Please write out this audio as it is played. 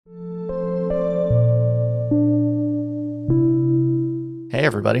Hey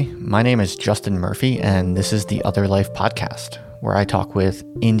everybody, my name is Justin Murphy and this is the Other Life podcast, where I talk with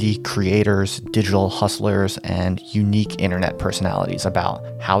indie creators, digital hustlers, and unique internet personalities about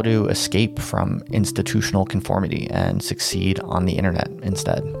how to escape from institutional conformity and succeed on the internet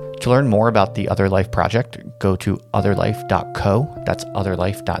instead. To learn more about the Other Life project, go to otherlife.co, that's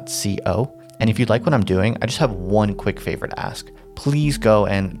otherlife.co. And if you like what I'm doing, I just have one quick favor to ask. Please go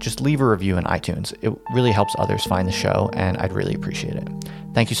and just leave a review in iTunes. It really helps others find the show, and I'd really appreciate it.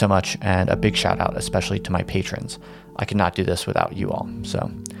 Thank you so much, and a big shout out, especially to my patrons. I could not do this without you all,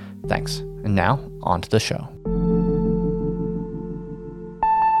 so thanks. And now, on to the show.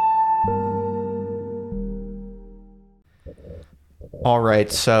 All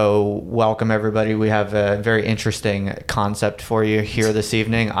right, so welcome everybody. We have a very interesting concept for you here this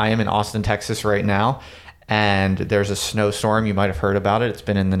evening. I am in Austin, Texas right now, and there's a snowstorm. You might have heard about it. It's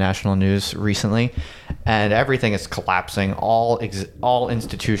been in the national news recently, and everything is collapsing. All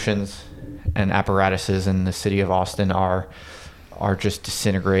institutions and apparatuses in the city of Austin are just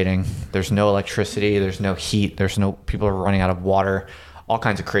disintegrating. There's no electricity. There's no heat. People are running out of water. All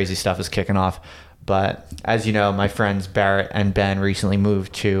kinds of crazy stuff is kicking off. But as you know, my friends Barrett and Ben recently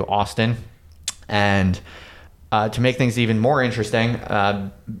moved to Austin. And to make things even more interesting,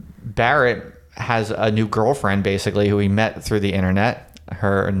 Barrett has a new girlfriend, basically, who he met through the internet.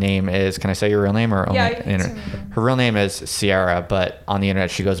 Her name is, can I say your real name? Or yeah, her real name is Sierra, but on the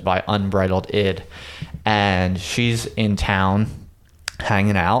internet she goes by Unbridled Id. And she's in town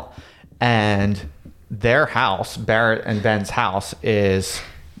hanging out. And their house, Barrett and Ben's house, is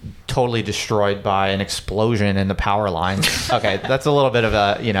totally destroyed by an explosion in the power lines. Okay, that's a little bit of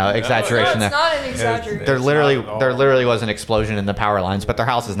a exaggeration there. It's not an exaggeration. There literally was an explosion in the power lines, but their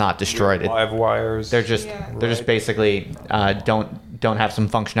house is not destroyed. Live wires. They're just basically don't have some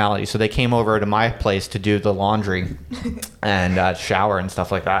functionality. So they came over to my place to do the laundry and shower and stuff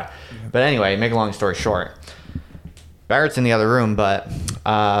like that. But anyway, make a long story short, Barrett's in the other room, but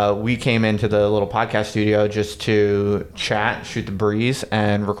we came into the little podcast studio just to chat, shoot the breeze,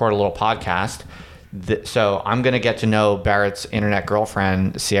 and record a little podcast. So I'm going to get to know Barrett's internet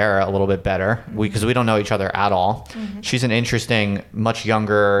girlfriend, Sierra, a little bit better because we don't know each other at all. Mm-hmm. She's an interesting, much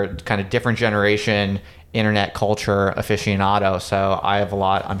younger, kind of different generation internet culture aficionado. So I have a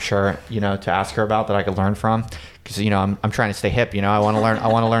lot, I'm sure, to ask her about that I could learn from. Because I'm trying to stay hip. I want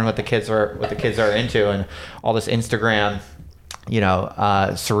to learn what the kids are into, and all this Instagram,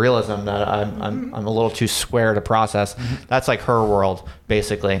 surrealism that I'm a little too square to process. Mm-hmm. That's like her world,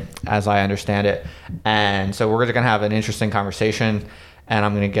 basically, as I understand it. And so we're gonna have an interesting conversation, and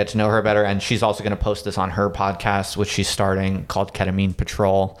I'm gonna get to know her better. And she's also gonna post this on her podcast, which she's starting, called Ketamine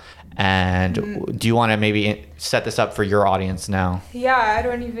Patrol. And do you want to maybe set this up for your audience now? Yeah, I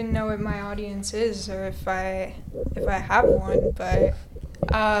don't even know what my audience is or if I have one, but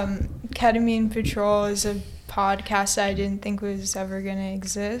Ketamine Patrol is a podcast that I didn't think was ever going to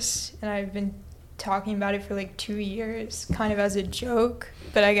exist, and I've been talking about it for like 2 years, kind of as a joke,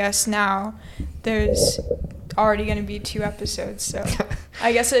 but I guess now there's already going to be 2 episodes, so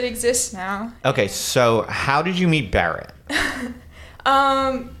I guess it exists now. Okay, so how did you meet Barrett?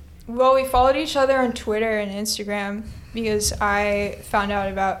 Well, we followed each other on Twitter and Instagram because I found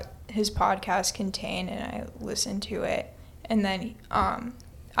out about his podcast, Contain, and I listened to it. And then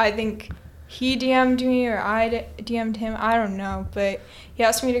I think he DM'd me or I DM'd him. I don't know. But he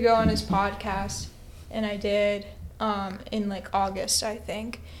asked me to go on his podcast, and I did in like August, I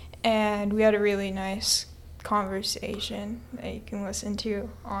think. And we had a really nice conversation that you can listen to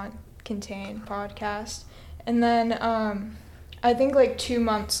on Contain podcast. And then I think like 2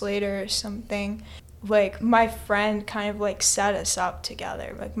 months later or something, like my friend kind of like set us up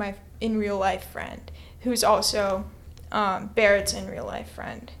together, like my in real life friend, who's also Barrett's in real life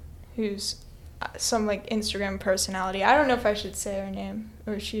friend, who's some like Instagram personality. I don't know if I should say her name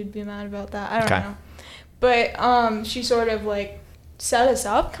or she'd be mad about that. I don't know. But she sort of like set us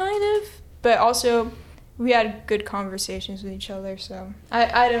up kind of, but also we had good conversations with each other. So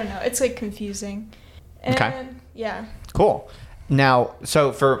I don't know. It's like confusing. And, okay. Yeah. Cool. Now,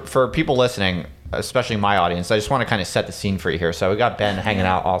 so for people listening, especially my audience, I just want to kind of set the scene for you here. So we got Ben hanging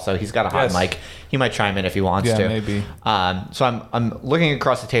out also. He's got a hot mic. He might chime in if he wants to. Yeah, maybe. So I'm looking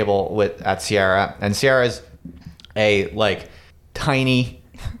across the table at Sierra, and Sierra's a like tiny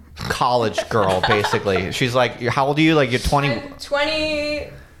college girl, basically. She's like, how old are you? Like you're 20? I'm 20,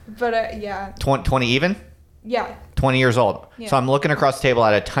 but yeah. 20 even? Yeah. 20 years old. Yeah. So I'm looking across the table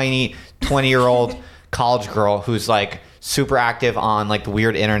at a tiny 20-year-old college girl who's like super active on like the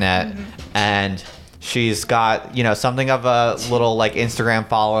weird internet, and She's got, something of a little like Instagram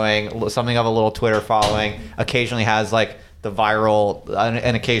following, something of a little Twitter following. Occasionally has like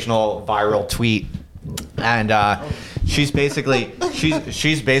an occasional viral tweet, and she's basically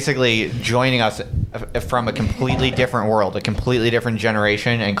joining us from a completely different world, a completely different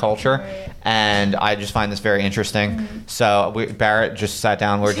generation and culture. And I just find this very interesting. So Barrett just sat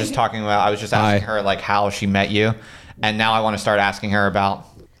down. We were just talking about. I was just asking her like how she met you, and now I want to start asking her about,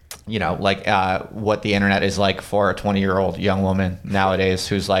 what the internet is like for a 20-year-old young woman nowadays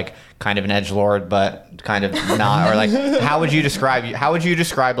who's like kind of an edgelord but kind of not, or like how would you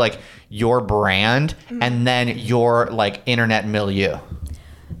describe like your brand and then your like internet milieu?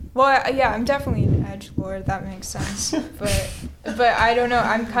 Well, yeah, I'm definitely an edgelord. That makes sense. But I don't know.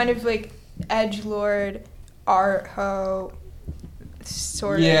 I'm kind of like edgelord, art ho,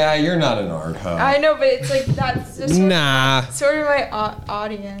 sort of. Yeah, you're not an art ho. I know, but it's like that's just sort of my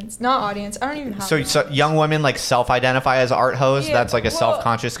audience. Not audience. I don't even have. So young women like self-identify as art hoes. Yeah, that's like a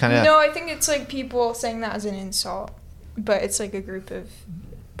self-conscious kind of. No, I think it's like people saying that as an insult, but it's like a group of.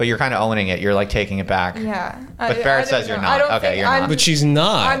 But you're kind of owning it. You're like taking it back. Yeah. But Barrett says you're not. Okay, you're not. But she's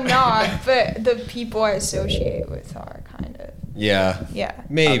not. I'm not. But the people I associate with are kind of. Yeah. Yeah.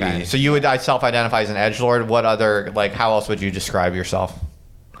 Maybe. Okay. So you would self-identify as an edgelord. What other how else would you describe yourself?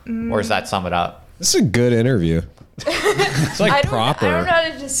 Or does that sum it up? This is a good interview. It's like proper. I don't know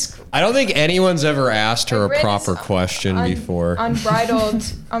how to describe. I don't think anyone's ever asked her a proper question before. Unbridled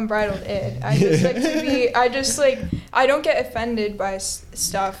id. I don't get offended by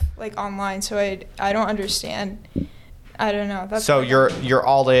stuff like online, so I don't understand. I don't know. That's so you're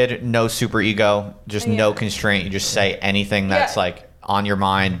all id, no super ego, just no constraint. You just say anything that's like on your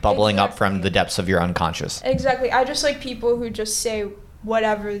mind, bubbling up from the depths of your unconscious. Exactly. I just like people who just say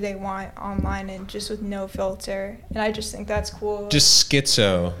whatever they want online and just with no filter, and I just think that's cool. Just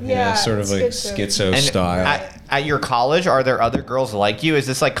schizo. Yeah, sort of like schizo style. At your college, are there other girls like you? Is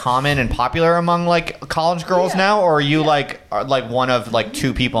this like common and popular among like college girls now, or are you like one of like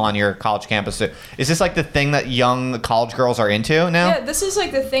two people on your college campus? Is this like the thing that young college girls are into now? Yeah, this is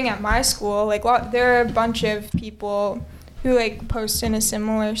like the thing at my school. Like there are a bunch of people who like post in a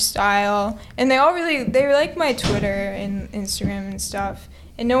similar style, and they like my Twitter and Instagram and stuff,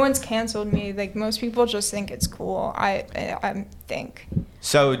 and no one's canceled me. Like most people just think it's cool. I think.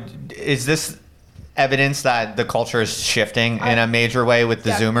 So is this evidence that the culture is shifting in a major way with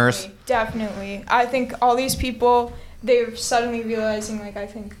the Zoomers? Definitely. I think all these people, they're suddenly realizing like I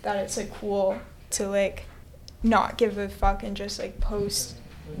think that it's like cool to like not give a fuck and just like post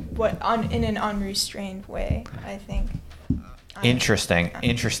in an unrestrained way, I think. Interesting.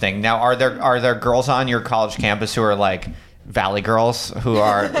 Now, are there girls on your college campus who are like Valley girls who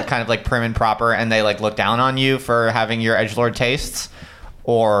are kind of like prim and proper, and they like look down on you for having your edgelord tastes,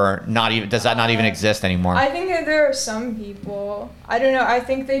 or not even? Does that not even exist anymore? I think that there are some people. I don't know. I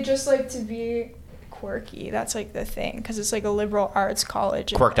think they just like to be quirky. That's like the thing, because it's like a liberal arts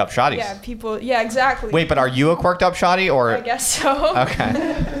college. Quirked up shotties. Yeah, people. Yeah, exactly. Wait, but are you a quirked up shotty, or? I guess so.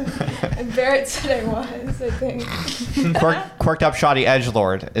 Okay. Barrett said I was, I think. Quirked up shoddy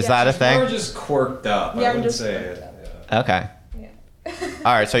edgelord. Is that a thing? Or just quirked up. Yeah, I wouldn't say it. Okay. Yeah.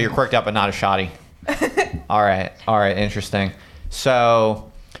 All right, so you're quirked up but not a shoddy. All right, interesting.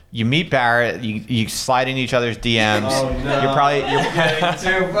 So you meet Barrett, you slide in each other's DMs. Oh no. You're getting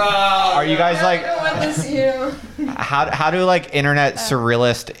too far. Are you guys like you. how do like internet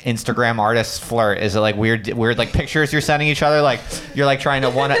surrealist Instagram artists flirt? Is it like weird like pictures you're sending each other, like you're like trying to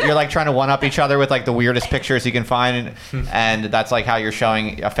one up each other with like the weirdest pictures you can find, and that's like how you're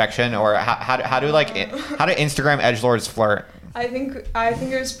showing affection? Or how do Instagram edgelords flirt? I think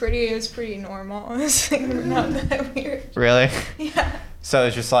it was pretty normal. It's like not that weird. Really? Yeah. So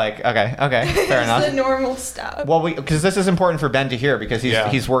it's just like okay, fair enough. It's the normal stuff. Well, because this is important for Ben to hear, because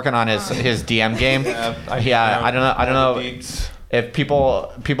he's working on his DM game. I don't know if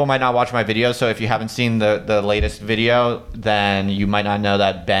people might not watch my video. So if you haven't seen the latest video, then you might not know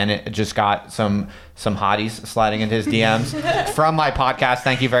that Ben just got some hotties sliding into his DMs from my podcast.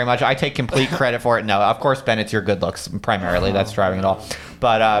 Thank you very much. I take complete credit for it. No, of course, Ben, it's your good looks primarily that's driving it all.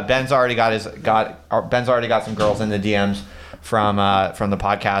 But Ben's already got some girls in the DMs from the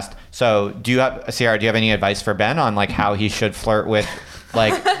podcast. So Sierra, do you have any advice for Ben on like how he should flirt with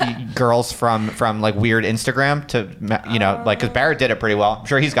like girls from like weird Instagram to, like, because Barrett did it pretty well. I'm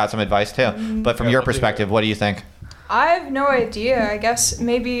sure he's got some advice too. But from your perspective, what do you think? I have no idea. I guess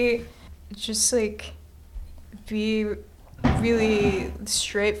maybe just like be really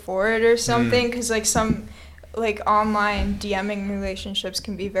straightforward or something, because like some like online DMing relationships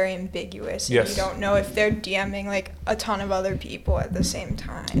can be very ambiguous. And Yes. You don't know if they're DMing like a ton of other people at the same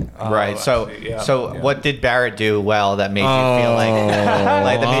time. Right. So, Yeah. what did Barrett do well that made you feel like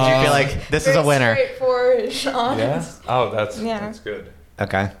that made you feel like this is a winner? Straightforward, honest. Yeah. Oh, that's Yeah. good.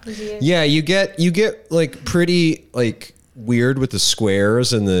 Okay. Yeah, you get like pretty like weird with the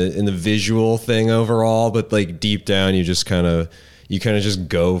squares and the visual thing overall, but like deep down you kind of just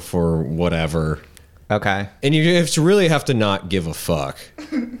go for whatever. Okay. And you really have to not give a fuck.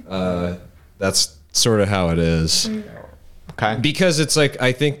 That's sort of how it is. Okay. Because it's like,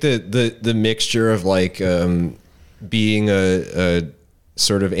 I think that the mixture of like being a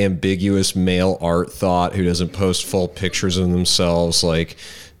sort of ambiguous male art thought who doesn't post full pictures of themselves, like,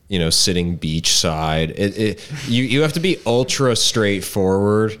 you know, sitting beachside. You have to be ultra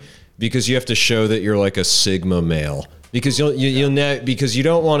straightforward because you have to show that you're like a Sigma male. Because because you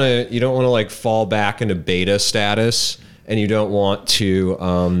don't want to like fall back into beta status, and you don't want to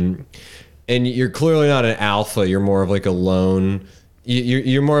and you're clearly not an alpha. You're more of like a lone.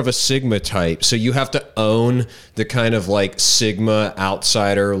 You're more of a Sigma type, so you have to own the kind of like Sigma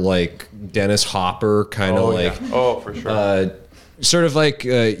outsider, like Dennis Hopper kind of like. Yeah. Oh, for sure. Sort of like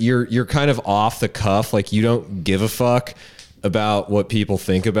you're kind of off the cuff, like you don't give a fuck about what people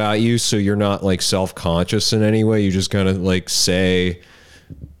think about you, so you're not like self-conscious in any way. You just kind of like say,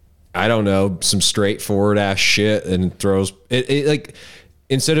 I don't know, some straightforward ass shit, and throws it like,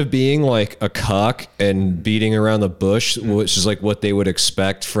 instead of being like a cuck and beating around the bush, which is like what they would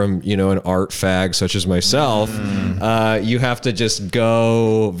expect from, you know, an art fag such as myself, you have to just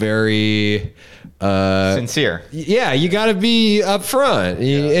go very sincere. Yeah, you got to be upfront,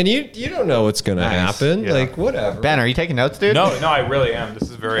 and you don't know what's gonna happen. Yeah. Like whatever. Ben, are you taking notes, dude? No, I really am.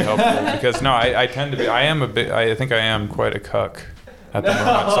 This is very helpful because I tend to be. I think I am quite a cuck at the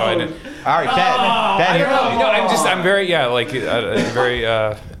moment. So I didn't. All right, Ben. I'm very very.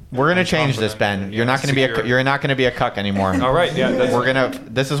 We're gonna change this, Ben. You're not gonna be a cuck anymore. All right, yeah.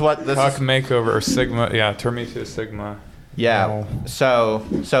 This is cuck makeover or Sigma. Yeah, turn me to a Sigma. Yeah. So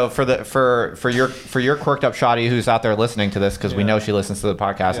for your quirked up shoddy who's out there listening to this, because we know she listens to the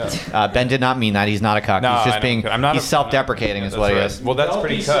podcast. Ben did not mean that. He's not a cuck. No, he's just being. He's self-deprecating, is what he is. Well, that's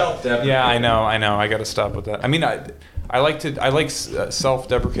pretty cuck. Yeah, I know. I got to stop with that. I mean, I like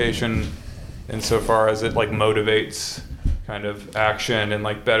self-deprecation insofar as it like motivates kind of action and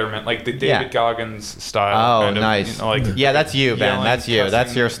like betterment, like the David Goggins style. Oh, kind of, nice. You know, like that's you, Ben. yelling, That's you.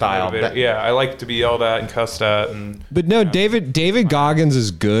 That's your style. Yeah, I like to be yelled at and cussed at. But no, David Goggins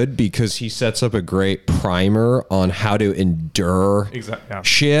is good because he sets up a great primer on how to endure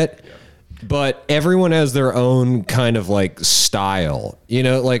shit. But everyone has their own kind of like style, you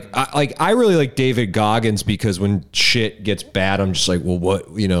know. I really like David Goggins because when shit gets bad, I'm just like, well, what,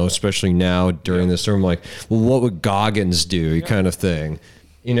 you know, especially now during this term, like, well, what would Goggins do, kind of thing,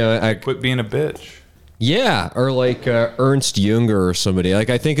 you know. I quit being a bitch. Yeah, or like Ernst Junger or somebody. Like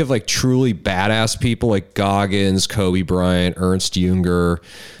I think of like truly badass people like Goggins, Kobe Bryant, Ernst Junger,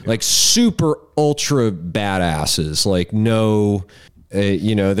 like super ultra badasses. Like no.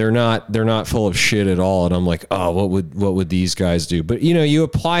 You know, they're not full of shit at all, and I'm like, oh, what would these guys do? But you know, you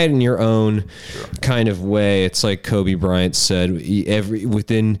apply it in your own kind of way. It's like Kobe Bryant said,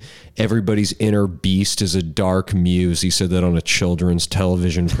 within everybody's inner beast is a dark muse. He said that on a children's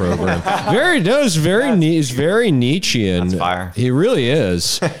television program. Very Nietzschean. That's fire. He really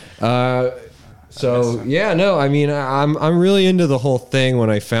is. So yeah, no, I mean, I'm really into the whole thing. When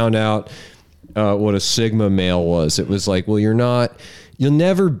I found out what a Sigma male was, it was like, well, you'll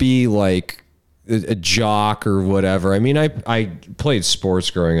never be like a jock or whatever. I mean, I played sports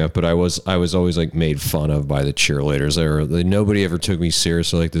growing up, but I was always like made fun of by the cheerleaders. Nobody ever took me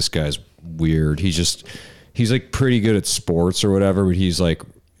seriously. Like, this guy's weird. He's like pretty good at sports or whatever, but he's like,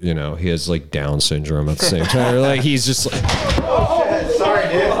 you know, he has like Down syndrome at the same time. Or like he's just like, sorry,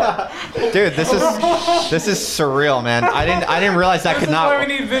 dude. Dude, this is surreal, man. I didn't realize that could not. That's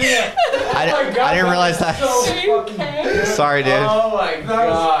why we need video. I didn't realize that. Sorry, dude. Oh my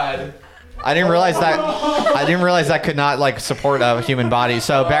god. I didn't realize that could not like support a human body.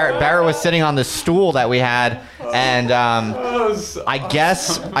 So Barrett was sitting on the stool that we had, and I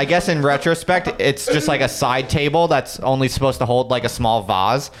guess in retrospect it's just like a side table that's only supposed to hold like a small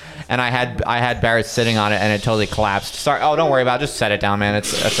vase, and I had Barrett sitting on it and it totally collapsed. Sorry. Oh, don't worry about it. Just set it down, man.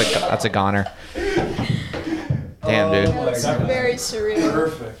 That's a goner. Damn, dude. It's very surreal.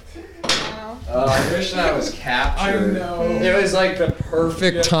 Perfect. Wow. now. I wish that was captured. I know. It was like the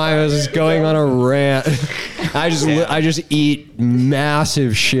perfect time. I was just going on a rant. I just eat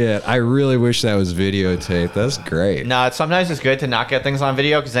massive shit. I really wish that was videotaped. That's great. No, sometimes it's good to not get things on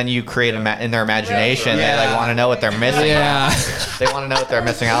video because then you create in their imagination. They like want to know what they're missing. Yeah. They want to know what they're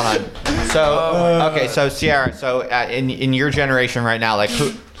missing out on. So okay, so Sierra, so in your generation right now, like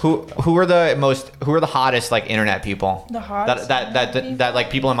who are the hottest like internet people? The hottest that like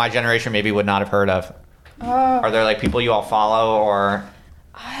people in my generation maybe would not have heard of. Are there like people you all follow or?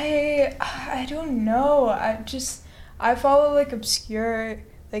 I don't know. I follow like obscure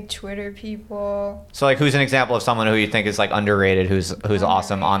like Twitter people. So like who's an example of someone who you think is like underrated, who's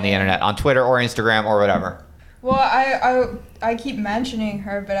awesome on the internet, on Twitter or Instagram or whatever? Well, I keep mentioning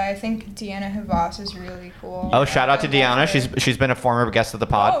her, but I think Deanna Havas is really cool. Oh, shout out to I Deanna. love her. She's been a former guest of the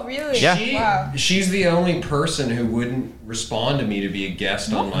pod. Oh, really? Yeah. Wow. She's the only person who wouldn't respond to me to be a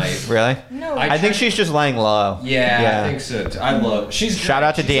guest on my. Really? No. I think she's just laying low. Yeah, I think so. I love. She's Shout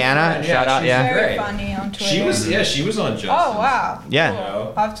out to she's a Deanna. friend. Shout out, she's yeah. very great. funny on Twitter. She was on Justin. Oh wow. Yeah.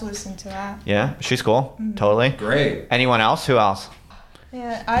 Cool. I'll have to listen to that. Yeah, she's cool. Totally. Great. Anyone else? Who else?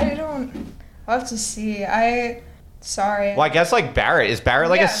 Yeah, I'll have to see. Sorry. Well, I guess like Barrett. Is Barrett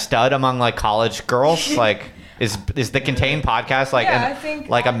like Yeah. a stud among like college girls? Like, is the Contain podcast like Yeah, I think-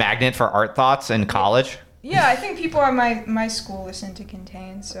 like a magnet for art thoughts in college? Yeah, I think people at my school listen to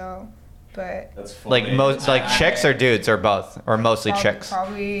Contain, so, but That's funny. Like most like chicks or dudes or both or mostly chicks.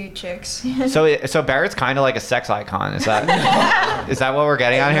 Probably chicks. So Barrett's kind of like a sex icon. Is that is that what we're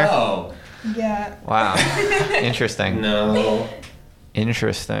getting on here? No. Yeah. Wow. Interesting. No.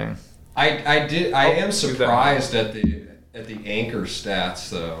 Interesting. I am surprised at the anchor stats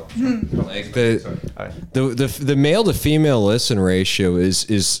though. Like the male to female listen ratio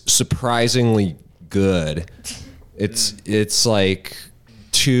is surprisingly good. It's like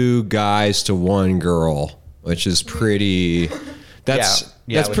 2 guys to 1 girl, which is pretty. That's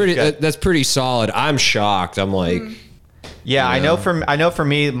which is good. that's pretty solid. I'm shocked. I'm like. Yeah, You I know for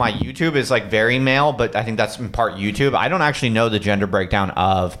me, my YouTube is like very male, but I think that's in part YouTube. I don't actually know the gender breakdown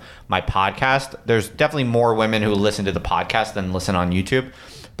of my podcast. There's definitely more women who listen to the podcast than listen on YouTube,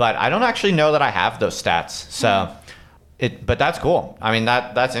 but I don't actually know that I have those stats. So but that's cool. I mean,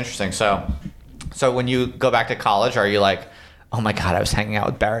 that's interesting. So when you go back to college, are you like, oh my God, I was hanging out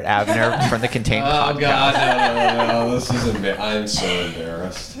with Barrett Abner from the Contain podcast. Oh God, no, this is I'm so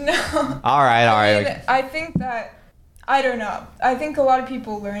embarrassed. No. All right. I mean, I think that I don't know. I think a lot of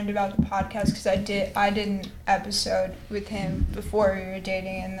people learned about the podcast because I did an episode with him before we were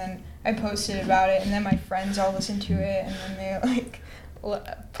dating, and then I posted about it, and then my friends all listened to it, and then they like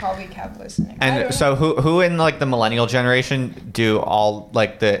probably kept listening. I don't And so who in like the millennial generation do all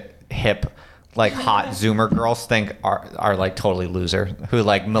like the hip like hot Zoomer girls think are like totally loser, who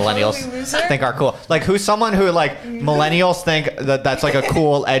like millennials Totally loser? think are cool? Like who's someone who like millennials think that's like a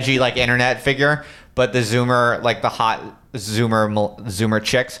cool edgy like internet figure, but the Zoomer like the hot Zoomer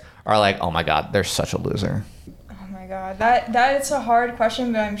chicks are like, oh my God, they're such a loser. Oh my God, that is a hard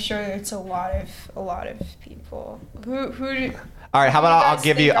question, but I'm sure it's a lot of people. Who do? All right, how about You I'll guys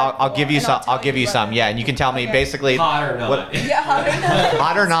give think you are I'll cool, give you and some I'll tell I'll give you you some about yeah, it. and you can tell me Okay. basically Hot or not? what- Yeah, I don't know.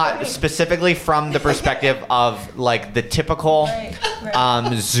 hot or not, specifically from the perspective of like the typical Right.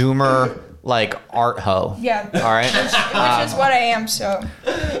 Zoomer like art hoe. Yeah. All right. Which is what I am. So.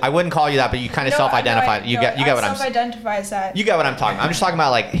 I wouldn't call you that, but you kind of self-identify. You get what I'm. Self-identify as that. You get what I'm talking about. I'm just talking about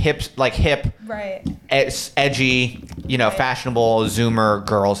like hip, Right. edgy, fashionable Zoomer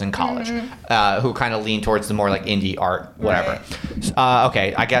girls in college who kind of lean towards the more like indie art, whatever. Right.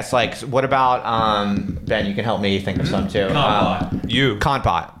 Okay, I guess like what about Ben? You can help me think of some too.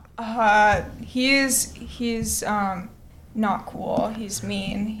 Conpot. He's not cool. He's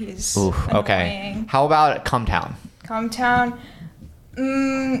mean. He's Oof. Okay. annoying. How about Cumtown? Cometown,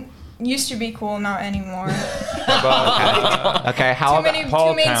 used to be cool, not anymore. Okay. How about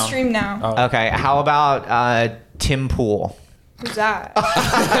Too mainstream now. Okay. How about Tim Pool? Who's that?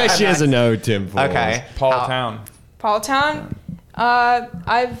 She doesn't know Tim Pool. Okay. Paul Town. Paul Town?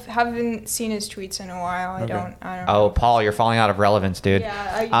 I haven't seen his tweets in a while. I don't. Oh, Paul, you're falling out of relevance, dude.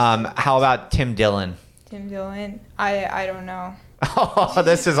 Yeah. How about Tim Dillon? Tim Dillon. I don't know. Oh,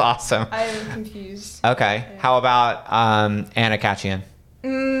 this is awesome. I'm confused. Okay. How about Anna Katian?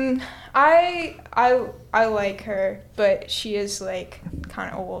 I like her, but she is like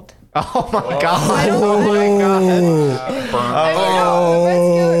kind of old. Oh my God. I don't know.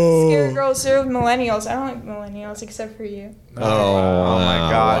 Scare girls, they're millennials. I don't like millennials except for you. Oh my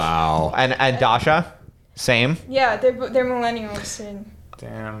gosh. Wow. And Dasha? Same? Yeah, they're millennials. And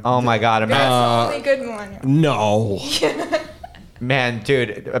Damn. Oh my God. that's the only good millennial. No. Man,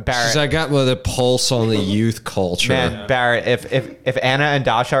 dude, Barrett. I got with a pulse on the youth culture. Man, Barrett, if Anna and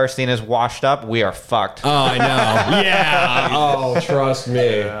Dasha are seen as washed up, we are fucked. Oh, I know. Yeah. Oh, trust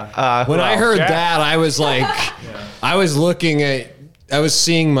me. When I heard that, I was like, I was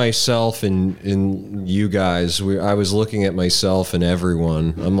seeing myself in you guys. I was looking at myself and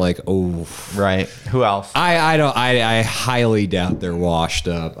everyone. I'm like, oh, Right. Who else? I highly doubt they're washed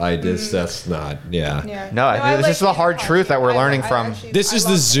up. That's not. Yeah. Yeah. No, this is the hard truth that we're learning from. This is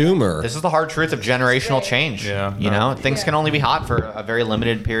the Zoomer. This is the hard truth of generational change. Yeah. You know, things can only be hot for a very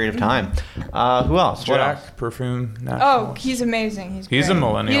limited period of time. Who else? What else? Jack, Perfume. Oh, Nationals. he's amazing. He's great. a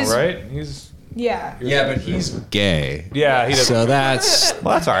millennial, He's- right? He's Yeah. Yeah, but he's gay. yeah. He doesn't. So that's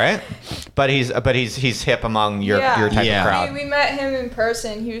Well, that's all right. But he's hip among your type Yeah. of crowd. We met him in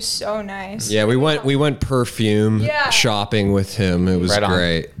person. He was so nice. yeah. We went perfume shopping with him. It was Right on.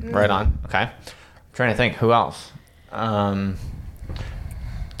 great. Right on. Okay. I'm trying to think. Who else?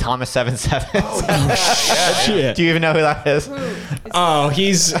 Thomas 777. Shit. Do you even know who that is? Oh,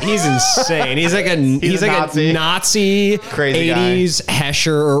 he's insane. He's like He's a Nazi. a Nazi Crazy guy. 80s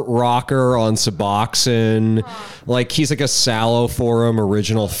Hesher rocker on Suboxone. Like he's like a Sallow Forum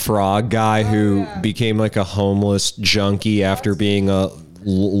original frog guy who became like a homeless junkie after being a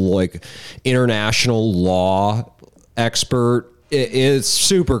like international law expert. It's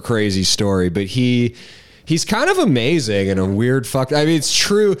super crazy story, but he's kind of amazing and a weird fuck. I mean, it's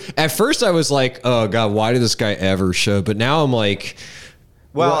true. At first, I was like, "Oh God, why did this guy ever show?" But now I'm like,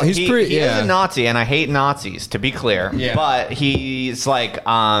 Well, he's he pretty. is a Nazi, and I hate Nazis, to be clear. Yeah. But he's like,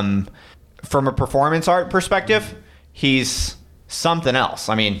 from a performance art perspective, he's something else.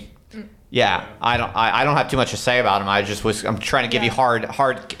 I mean, yeah, I don't have too much to say about him. I'm trying to give you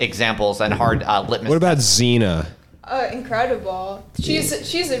hard examples and hard litmus. What about Xena? Incredible.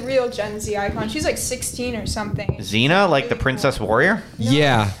 She's a real Gen Z icon. She's like 16 or something. Xena, like the Princess Warrior?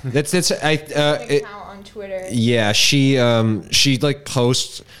 Yeah, that's Account on Twitter. yeah. She like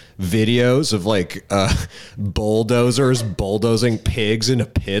posts videos of like bulldozers bulldozing pigs into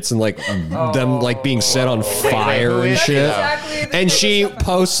pits and like them like being set on fire who and is she, shit. though? Exactly. And she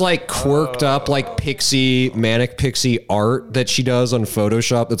posts like quirked up like manic pixie art that she does on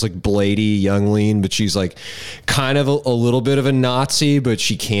Photoshop that's like Blady, young, lean, but she's like kind of a little bit of a Nazi, but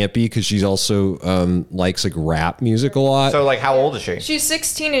she can't be because she's also likes like rap music a lot. So, like, how old is she? She's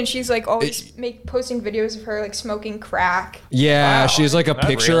 16 and she's like always posting videos of her like smoking crack. Yeah, Wow. she's like a Not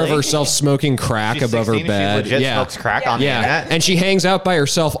picture of really. herself smoking crack She's above 16 her and bed. She legit Yeah. smokes crack on the Yeah, internet. and she hangs out by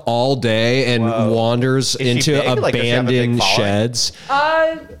herself all day and wanders Is she into big? Like, does she have a big abandoned following? sheds.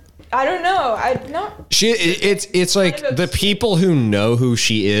 I don't know. It's like kind of the people who know who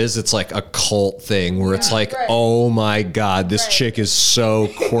she is. It's like a cult thing where it's like, right. oh my god, this Right. chick is so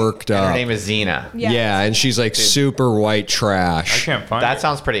quirked Her up. name is Xena. Yeah, and she's like super white I trash. can't find That it.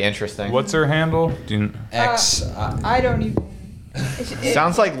 sounds pretty interesting. What's her handle? Do you, X. I don't even.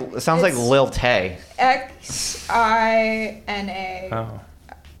 Sounds like Lil Tay. XINA oh.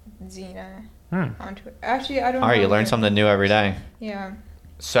 Xena on Twitter. Actually, I don't. All right, know you learn her. something new every day. Yeah.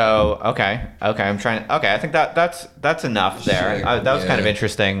 So I'm trying. Okay, I think that's enough there. Sure, That was kind of yeah.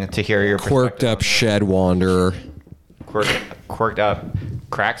 interesting to hear your Quirked up shed wanderer. quirked up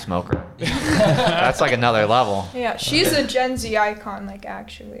crack smoker. That's like another level. Yeah, she's a Gen Z icon, like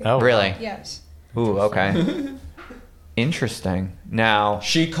actually. Oh, Really? Yes. Ooh, okay. Interesting. Now,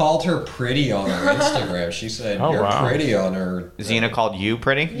 She called her pretty on her Instagram. She said, Oh, "You're wow. pretty" on her. Xena called you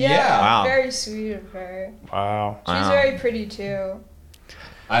pretty? Yeah. Wow. Very sweet of her. Wow. She's Wow. very pretty too.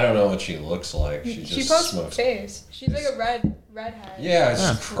 I don't know what she looks like. She She just posts smokes. face. She's like a redhead. Yeah, it's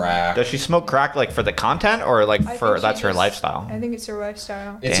just crack. Does she smoke crack like for the content or like I for think she that's her just- lifestyle? I think it's her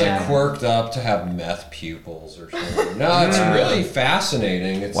lifestyle. It's Damn. like quirked up to have meth pupils or something. No, it's really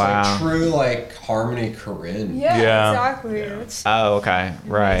fascinating. It's Wow. like true like Harmony Korine. Yeah, Yeah. exactly. It's Oh, okay.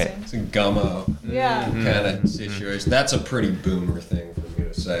 Right. amazing. It's a gummo Yeah. kind of situation. That's a pretty boomer thing for me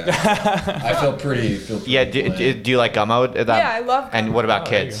to say. I feel pretty Yeah, do you like gummo? Yeah, I love And what gummo. about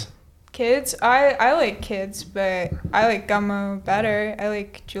Oh, there you kids? Kids, I like kids, but I like Gummo better. I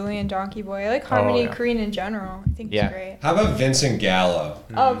like Julian Donkey Boy. I like Harmony yeah. Korine in general. I think Yeah. it's great. How about Vincent Gallo?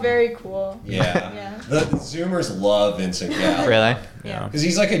 Oh, very cool. Yeah. Yeah. The Zoomers love Vincent Gallo. Really? Yeah. Because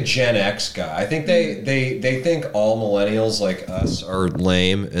he's like a Gen X guy. I think they think all millennials like us are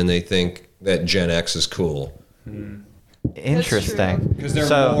lame, and they think that Gen X is cool. Interesting. Because they're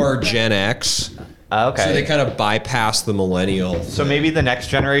So- more Gen X. Okay. So they kind of bypass the millennial. So maybe the next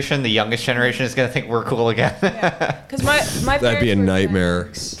generation, the youngest generation, is gonna think we're cool again. Because my parents That'd be a were Gen nightmare.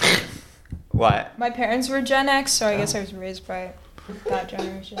 X. What? My parents were Gen X, so I guess I was raised by that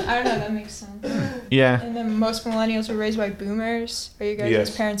generation. I don't know. That makes sense. Yeah. And then most millennials were raised by boomers. Are you guys'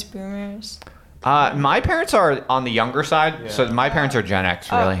 Yes. parents boomers? My parents are on the younger side, so Yeah. my parents are Gen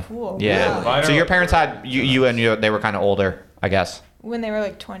X, really. Oh, cool. Yeah. Really? Mine So are your like- parents had you, they were kind of older, I guess. When they were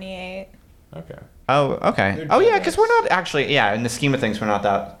like 28. Okay. Oh, okay. They're Oh, yeah, Gen because X. we're not actually, yeah, in the scheme of things, we're not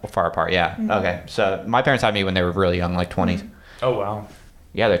that far apart. Yeah. Okay. So my parents had me when they were really young, like 20s. Oh wow,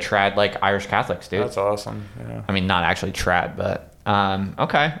 Yeah, they're trad, like Irish Catholics, dude. that's awesome. Yeah. I mean, not actually trad, but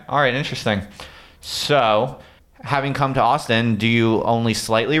okay. All right, interesting. So, having come to Austin, do you only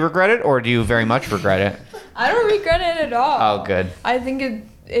slightly regret it, or do you very much regret it? I don't regret it at all. Oh, good. I think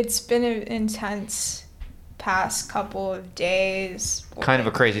it's been an intense past couple of days. Kind of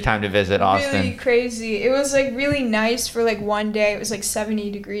a crazy time to visit Really Austin. crazy. It was like really nice for like one day. It was like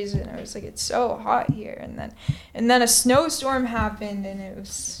 70 degrees and I was like, it's so hot here. And then a snowstorm happened and it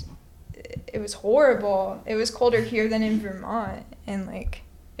was horrible. It was colder here than in Vermont and like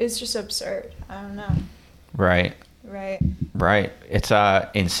it's just absurd. I don't know. Right. Right. It's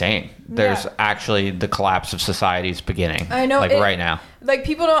insane. There's Yeah. actually the collapse of society's beginning. I know, Like right now. Like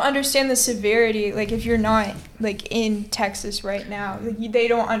people don't understand the severity. Like if you're not like in Texas right now, like, they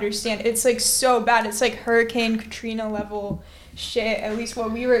don't understand. It's like so bad. It's like Hurricane Katrina level shit. At least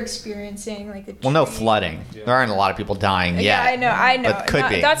what we were experiencing. Like the Well, no tree- flooding. Yeah. There aren't a lot of people dying yet. Yeah, I know. But could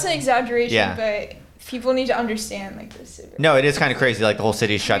be. That's an exaggeration, Yeah. but people need to understand like the severity. No, it is kind of crazy. Like the whole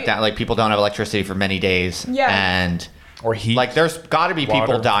city's shut down. Like people don't have electricity for many days. Yeah. And Or heat. like there's got to be people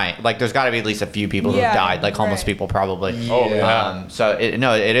Water. dying. Like there's got to be at least a few people who Yeah, have died. Like homeless right. people probably. Oh, yeah. So it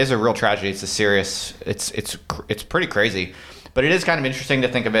is a real tragedy. It's a serious. It's pretty crazy. But it is kind of interesting to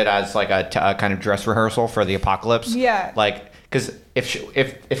think of it as like a kind of dress rehearsal for the apocalypse. Yeah. Like because if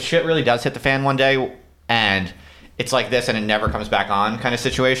shit really does hit the fan one day and it's like this and it never comes back on kind of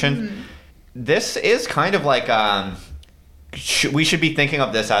situation. Mm-hmm. This is kind of like we should be thinking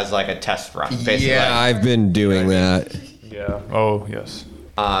of this as like a test run, basically. Yeah, I've been doing that. Yeah. Oh yes.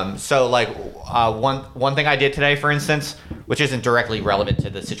 So like one thing I did today, for instance, which isn't directly relevant to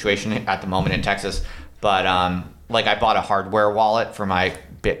the situation at the moment in Texas, but like I bought a hardware wallet for my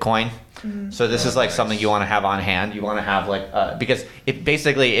Bitcoin. So this is like something you want to have on hand. You want to have like because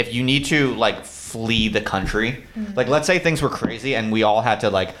if you need to like flee the country, like let's say things were crazy and we all had to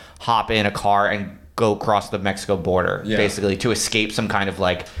like hop in a car and go across the Mexico border, Yeah. basically to escape some kind of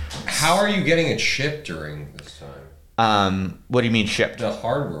like How are you getting it shipped during this time? what do you mean shipped? The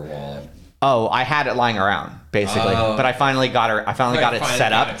hardware wallet. Oh, I had it lying around basically, Oh. but I finally got it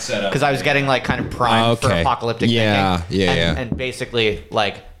set up because I was getting like kind of primed for Okay. apocalyptic Yeah, thinking. yeah, and, yeah. And basically,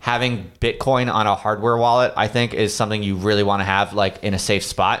 like having Bitcoin on a hardware wallet, I think is something you really want to have like in a safe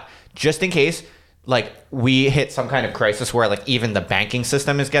spot, just in case like we hit some kind of crisis where like even the banking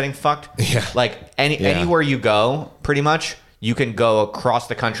system is getting fucked. Yeah. Like anywhere you go, pretty much you can go across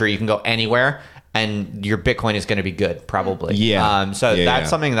the country, you can go anywhere. And your Bitcoin is going to be good, probably. Yeah. So Yeah, that's yeah.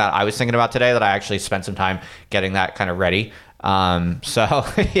 something that I was thinking about today. That I actually spent some time getting that kind of ready. So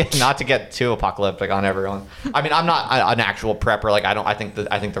yeah, not to get too apocalyptic on everyone. I mean, I'm not an actual prepper. Like I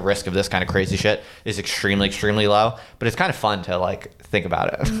think the risk of this kind of crazy shit is extremely, extremely low. But it's kind of fun to like think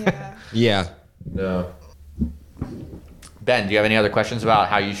about it. Yeah. Yeah. No. Ben, do you have any other questions about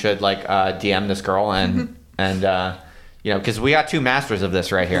how you should like DM this girl and you know, because we got two masters of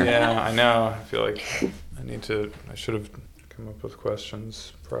this right here. Yeah, I know. I feel like I should have come up with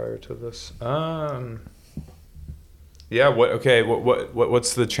questions prior to this. Yeah,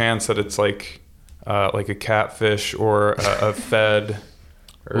 what's the chance that it's like a catfish or a fed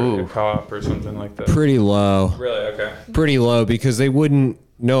or Ooh. a cop or something like that? Pretty low. Really? Okay. Pretty low because they wouldn't,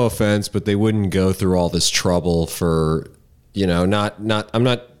 no offense, but they wouldn't go through all this trouble for, you know, I'm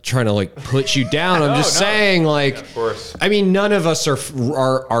not trying to like put you down. I'm just No. saying like, Of course. I mean, none of us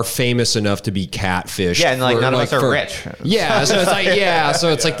are famous enough to be catfished. Yeah, and like none of us are rich. Yeah, so it's like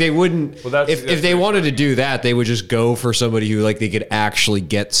it's like they wouldn't. Well, that's if they pretty wanted to do that, they would just go for somebody who like they could actually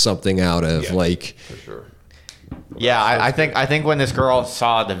get something out of. Yeah. Like, For sure. Yeah, I think when this girl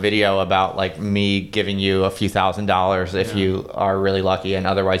saw the video about like me giving you a few $1,000s if you are really lucky and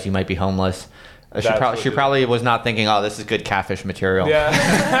otherwise you might be homeless, she probably was not thinking, oh, this is good catfish material.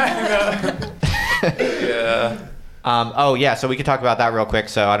 Yeah. Yeah. Oh yeah, so we could talk about that real quick.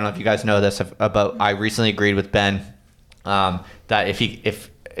 So I don't know if you guys know this, but I recently agreed with Ben that if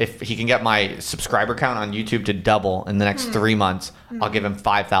he can get my subscriber count on YouTube to double in the next 3 months, I'll give him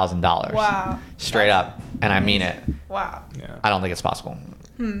 $5,000. Wow. Straight up, and I mean it. Wow. Yeah. I don't think it's possible.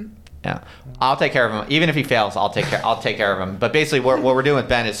 Yeah, I'll take care of him. Even if he fails, I'll take care of him. But basically, what we're doing with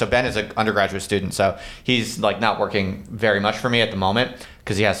Ben is, so Ben is an undergraduate student, so he's like not working very much for me at the moment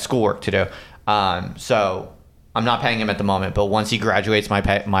because he has schoolwork to do. So I'm not paying him at the moment, but once he graduates,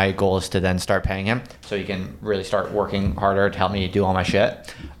 my goal is to then start paying him so he can really start working harder to help me do all my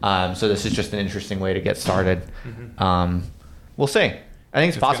shit. So this is just an interesting way to get started. We'll see. I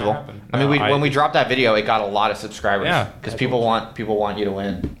think it's possible. I mean, when we dropped that video, it got a lot of subscribers. Yeah. Because people want you to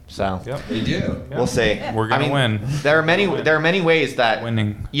win. So They do. we'll see. We're gonna win. There are many ways that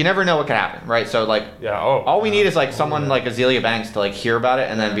Winning. you never know what could happen, right? So like, all we need is like someone like Azealia Banks to like hear about it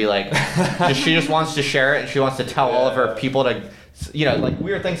and then be like, she just wants to share it and she wants to tell all of her people to, like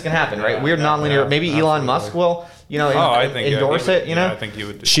weird things can happen, right? Weird nonlinear. Maybe Elon Musk will, I think endorse it. I think he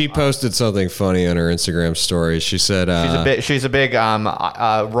would. Do She posted something funny on her Instagram story. She said, she's a big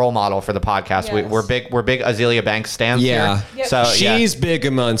role model for the podcast. Yes. We're big Azealia Banks stands Yeah. here. Yep. So she's big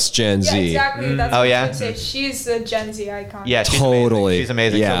amongst Gen Z. Yeah, exactly. That's Oh, what yeah? I was going to say. She's a Gen Z icon. Yeah, she's Totally. Amazing. She's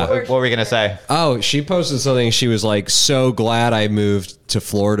amazing. Yeah. So what were we gonna say? Oh, she posted something. She was like, so glad I moved to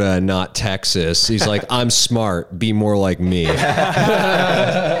Florida and not Texas. He's like, I'm smart. Be more like me. But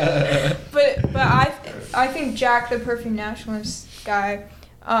I think Jack, the Perfect Nationalist guy,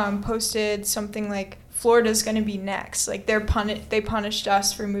 posted something like Florida's gonna be next. Like they punished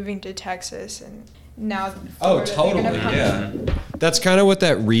us for moving to Texas, and now Florida, they're gonna punish. That's kind of what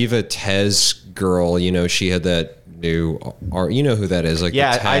that Riva Tez girl, she had that new art. You know who that is? Like,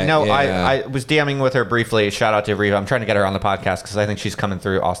 Yeah, I know. Yeah. I was DMing with her briefly. Shout out to Riva. I'm trying to get her on the podcast because I think she's coming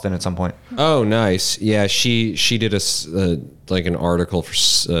through Austin at some point. Oh, nice. Yeah, she did like an article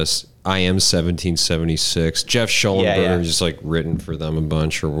for I Am 1776. Jeff Schollenberger just like written for them a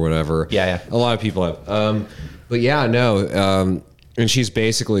bunch or whatever. Yeah. A lot of people have. But yeah, no. And she's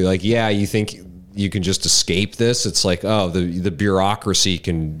basically like, yeah, you think you can just escape this? It's like, oh, the bureaucracy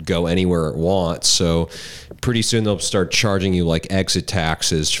can go anywhere it wants. So pretty soon they'll start charging you like exit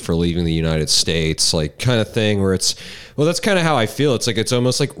taxes for leaving the United States, like kind of thing where it's, well, that's kind of how I feel. It's like, it's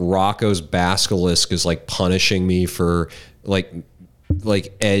almost like Rocco's Basilisk is like punishing me for like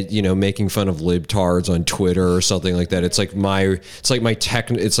Ed, making fun of libtards on Twitter or something like that. It's like my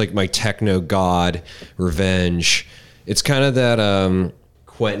techno god revenge. It's kind of that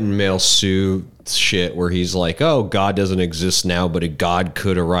Quentin Malsu shit where he's like, oh, God doesn't exist now, but a God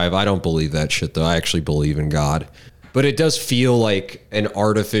could arrive. I don't believe that shit though. I actually believe in God. But it does feel like an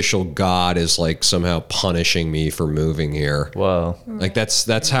artificial God is like somehow punishing me for moving here. Whoa. Like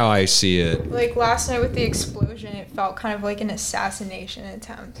that's how I see it. Like last night with the explosion, it felt kind of like an assassination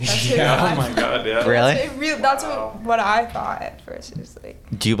attempt. That's what Oh my God! Yeah. Really? That's what I thought at first. It was like,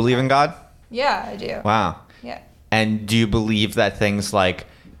 Do you believe in God? yeah, I do. Wow. Yeah. And do you believe that things like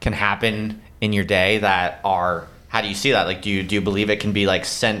can happen in your day that are? How do you see that? Like, do you believe it can be like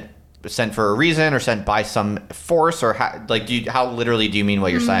sent for a reason or sent by some force, or how literally do you mean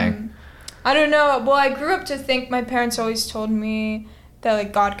what you're saying? I don't know. Well, I grew up to think, my parents always told me that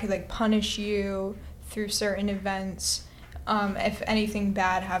like God could like punish you through certain events. If anything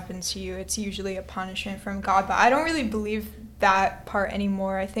bad happens to you, it's usually a punishment from God. But I don't really believe that part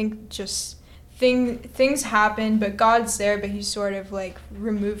anymore. I think just things happen, but God's there, but he's sort of like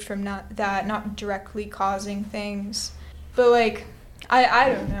removed from not directly causing things. But like, I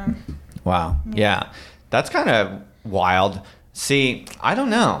don't know. Wow. Yeah. That's kind of wild. See, I don't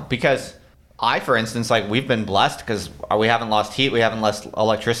know, because for instance, like we've been blessed because we haven't lost heat, we haven't lost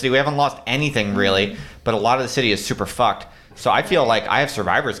electricity, we haven't lost anything really, but a lot of the city is super fucked. So I feel like I have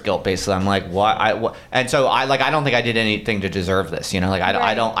survivor's guilt basically. I'm like, what? And so I don't think I did anything to deserve this, Like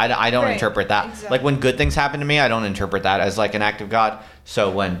I don't interpret that. Exactly. Like when good things happen to me, I don't interpret that as like an act of God.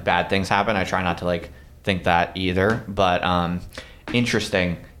 So when bad things happen, I try not to like think that either. But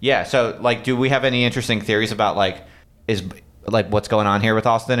interesting. Yeah. So like, do we have any interesting theories about like what's going on here with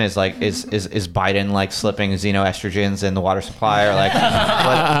Austin? Is Biden like slipping xenoestrogens in the water supply, or like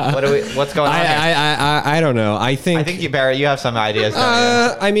what's going on here? I don't know. I think you, Barrett, you have some ideas. Don't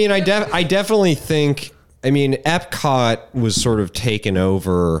you? I mean, I definitely think. I mean, Epcot was sort of taken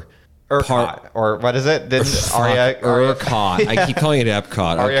over. ERCOT, or what is it? ERCOT. I keep calling it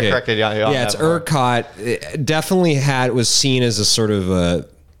Epcot. Aria Okay. corrected. Yeah, it's ERCOT. It definitely was seen as a sort of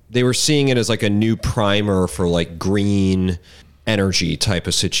they were seeing it as like a new primer for like green energy type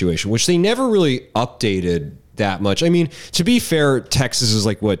of situation, which they never really updated that much. I mean, to be fair, Texas is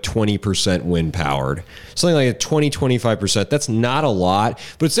like what, 20% wind powered, something like 25%. That's not a lot,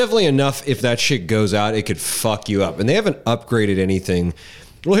 but it's definitely enough. If that shit goes out, it could fuck you up, and they haven't upgraded anything.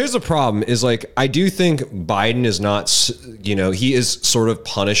 Well, here's the problem is like, I do think Biden is not, he is sort of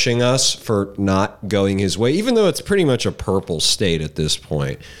punishing us for not going his way, even though it's pretty much a purple state at this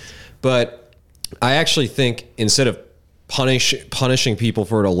point. But I actually think instead of punishing people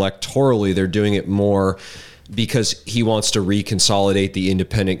for it electorally, they're doing it more because he wants to reconsolidate the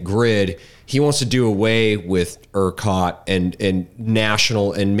independent grid. he wants to do away with ERCOT and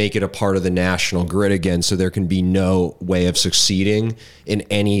national and make it a part of the national grid again, so there can be no way of succeeding in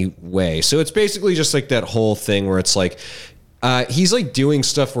any way. So it's basically just like that whole thing where it's like he's like doing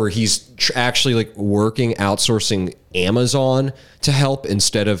stuff where he's actually like outsourcing Amazon to help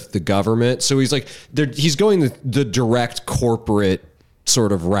instead of the government. So he's like he's going the direct corporate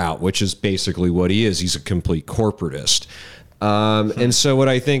sort of route, which is basically what he is. He's a complete corporatist. And so what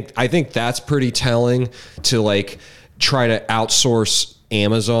I think that's pretty telling, to like try to outsource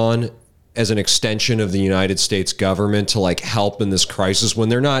Amazon as an extension of the United States government to like help in this crisis when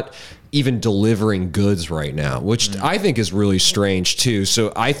they're not even delivering goods right now, which I think is really strange too.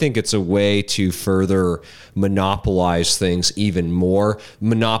 So I think it's a way to further monopolize things even more,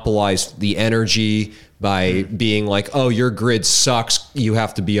 monopolize the energy by being like, oh, your grid sucks, you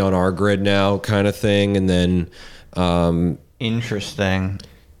have to be on our grid now, kind of thing. And then Interesting.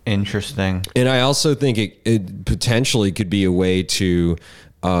 And I also think it potentially could be a way to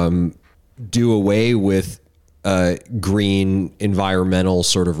do away with green environmental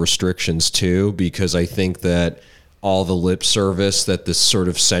sort of restrictions too, because I think that all the lip service that this sort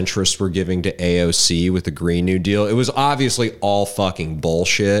of centrists were giving to AOC with the Green New Deal, it was obviously all fucking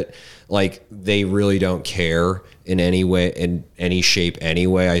bullshit. Like, they really don't care in any way, in any shape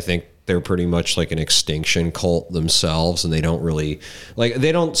anyway. I think they're pretty much like an extinction cult themselves, and they don't really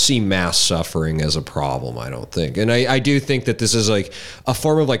they don't see mass suffering as a problem, I don't think. And I do think that this is like a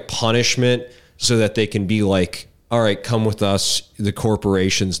form of like punishment, so that they can be like, all right, come with us. The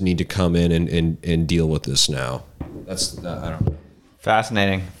corporations need to come in and deal with this now. That's I don't know.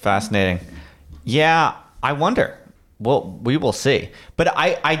 Fascinating. Yeah, I wonder. Well, we will see. But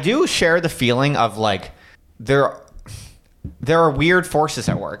I do share the feeling of like there are weird forces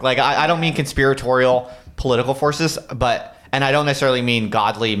at work. Like, I don't mean conspiratorial political forces, and I don't necessarily mean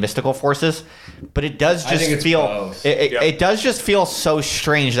godly mystical forces, but it does just feel it does just feel so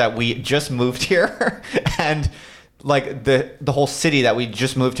strange that we just moved here and like the whole city that we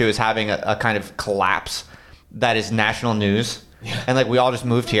just moved to is having a kind of collapse that is national news. Yeah. And like we all just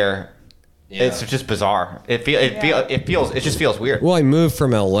moved here. Yeah. It's just bizarre. It just feels weird. Well, I moved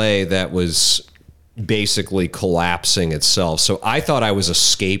from LA that was basically collapsing itself. So I thought I was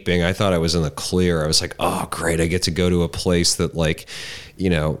escaping. I thought I was in the clear. I was like, oh, great. I get to go to a place that like, you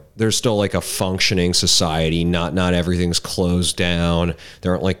know, there's still like a functioning society. Not everything's closed down.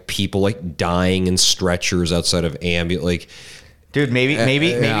 There aren't like people like dying in stretchers outside of ambulance. Like, dude, maybe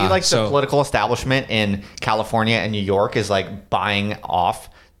the political establishment in California and New York is like buying off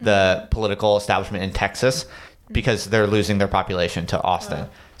the political establishment in Texas because they're losing their population to Austin.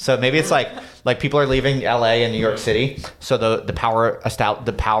 So maybe it's like people are leaving LA and New York City. So the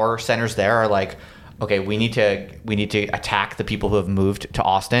power centers there are like, okay, we need to attack the people who have moved to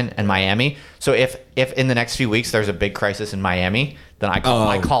Austin and Miami. So if in the next few weeks there's a big crisis in Miami, then I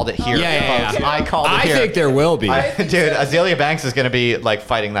called it here. Yeah. I called it here. I think there will be. Dude, Azealia Banks is going to be like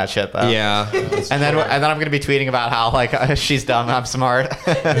fighting that shit though. Yeah. And then I'm going to be tweeting about how like she's dumb, I'm smart.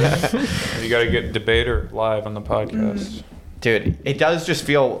 You got to get Debater live on the podcast. Dude, it does just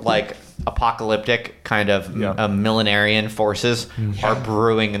feel like apocalyptic kind of millenarian forces are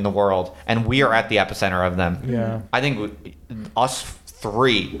brewing in the world, and we are at the epicenter of them. Yeah. I think us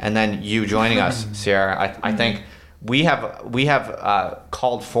three, and then you joining us, Sierra, I think we have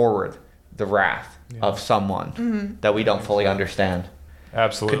called forward the wrath of someone that we don't fully understand.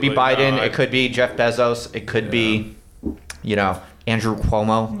 Absolutely. It could be Biden, it could be Jeff Bezos, it could be, Andrew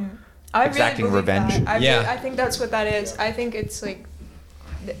Cuomo. Yeah. I exacting really revenge. I think that's what that is. I think it's like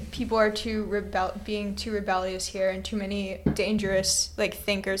people are being too rebellious here, and too many dangerous like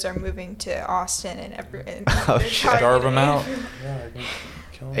thinkers are moving to Austin and starve them out.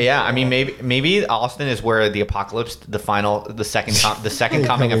 Yeah, I mean maybe Austin is where the apocalypse, the second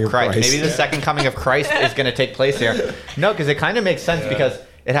coming of Christ. Maybe the second coming of Christ is going to take place here. No, because it kind of makes sense because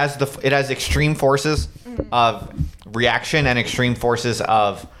it has extreme forces of reaction and extreme forces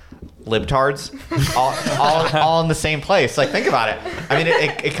of libtards all in the same place. Like, think about it. I mean,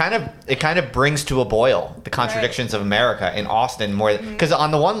 it kind of brings to a boil the contradictions of America in Austin more, because on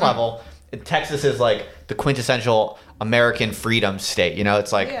the one level, Texas is like the quintessential American freedom state.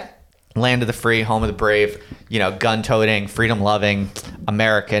 It's like land of the free, home of the brave. Gun-toting, freedom-loving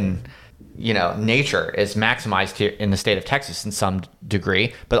American. Nature is maximized here in the state of Texas in some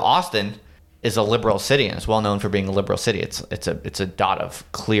degree, but Austin is a liberal city and it's well known for being a liberal city. It's a dot of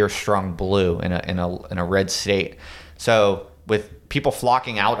clear, strong blue in a red state. So with people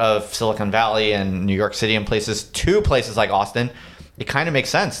flocking out of Silicon Valley and New York City and to places like Austin, it kind of makes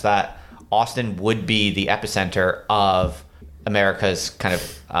sense that Austin would be the epicenter of America's kind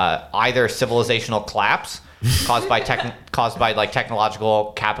of either civilizational collapse caused by like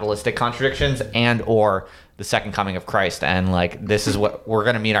technological capitalistic contradictions and or the second coming of Christ. And like this is what we're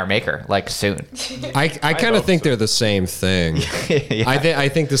gonna meet our maker like soon. I kind of think they're the same thing. Yeah. I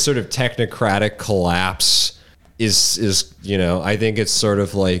think the sort of technocratic collapse is I think it's sort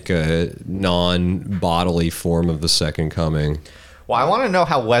of like a non-bodily form of the second coming. Well, I want to know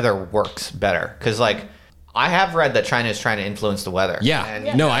how weather works better because like I have read that China is trying to influence the weather. Yeah.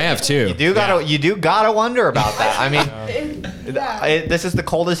 And No, I have too. you do gotta wonder about that. I mean, Yeah. this is the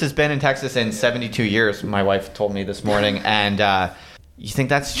coldest it's been in Texas in 72 years. My wife told me this morning, and you think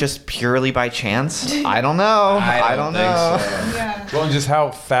that's just purely by chance? I don't know. I don't know. Yeah. Well, and just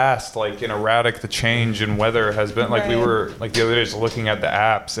how fast, like, and erratic the change in weather has been. Like, we Right. were, like, the other day just looking at the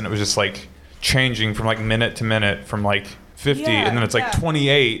apps, and it was just, like, changing from, like, minute to minute from, like, 50, Yeah, and then it's, like, yeah.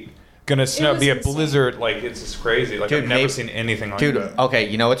 28. Gonna snow, was be a insane. blizzard. Like, it's just crazy. Like, Dude, I've never maybe- seen anything like Dude, that. okay,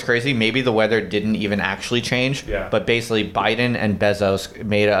 you know what's crazy? Maybe the weather didn't even actually change. Yeah. But basically, Biden and Bezos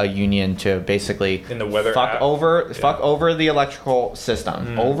made a union to basically In the weather fuck app? fuck over the electrical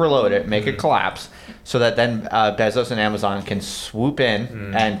system, overload it, make it collapse, so that then Bezos and Amazon can swoop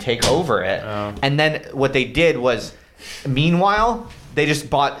in and take over it. Oh. And then what they did was, meanwhile, they just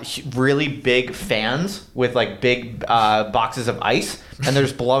bought really big fans with like big boxes of ice, and they're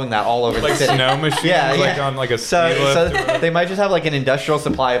just blowing that all over Like the city. snow machines, Yeah, like yeah. on like a So, ski lift. or so whatever. they might just have like an industrial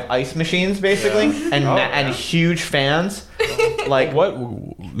supply of ice machines, basically, and Oh, and yeah. huge fans. Like What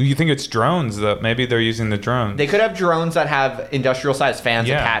you think it's drones? That maybe they're using the drones. they could have drones that have industrial sized fans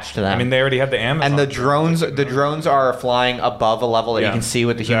Yeah. attached to them. I mean, they already have the Amazon. and the drones are flying above a level that you Yeah, can see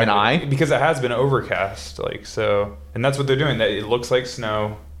with the human eye. exactly. Because it has been overcast, like so, and that's what they're doing. That it looks like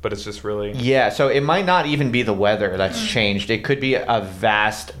snow, but it's just really. Yeah, so it might not even be the weather that's changed. It could be a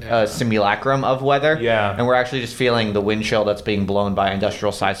vast simulacrum of weather. Yeah. And we're actually just feeling the wind chill that's being blown by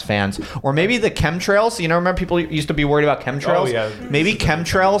industrial sized fans. Or maybe the chemtrails. You know, remember people used to be worried about chemtrails? Oh, yeah. Maybe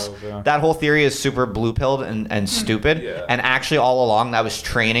chemtrails, Yeah. that whole theory is super blue pilled and stupid. Yeah. And actually, all along, that was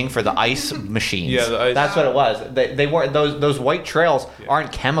training for the ice machines. Yeah, the ice- That's what it was. They weren't, those white trails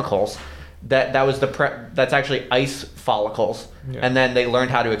aren't chemicals. That was that's actually ice follicles, Yeah. and then they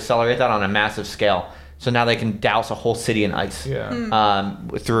learned how to accelerate that on a massive scale. So now they can douse a whole city in ice. Yeah.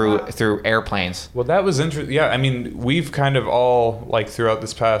 Through airplanes. Well, that was interesting. Yeah, I mean, we've kind of all like throughout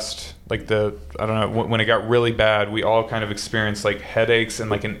this past, like I don't know, when it got really bad, we all kind of experienced like headaches and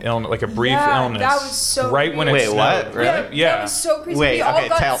like an illness, like a brief Yeah, illness. that was so right when it weird. Wait, what? snowed. Really? Yeah. That was so crazy. Wait, we all okay,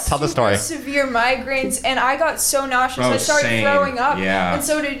 got tell the super story. severe migraines, and I got so nauseous. Oh, I started same. throwing up, Yeah. and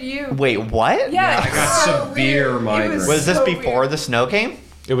so did you. Wait, what? Yeah, I it's got so severe weird. It migraines. Was this so before weird. the snow came?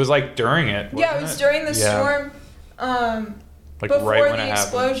 It was like during it. Yeah, it wasn't was during the Yeah. storm. Like Before right when the it happened.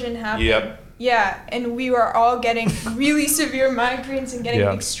 explosion happened. Yep. Yeah, and we were all getting really severe migraines and getting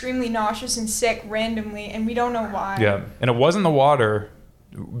Yeah. extremely nauseous and sick randomly, and we don't know why. Yeah, and it wasn't the water,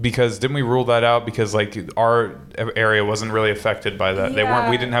 because didn't we rule that out because like our area wasn't really affected by that. They weren't.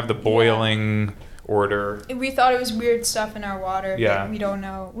 We Yeah. didn't have the boiling order. We thought it was weird stuff in our water. Yeah. But we don't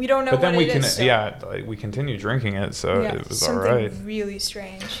know. We don't know But then what we it can, is, so- yeah, like, we continued drinking it, so yeah, it was all something right. really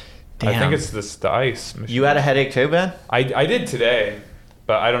strange. I Damn. think it's the ice. Machine. You had a headache too, Ben? I did today,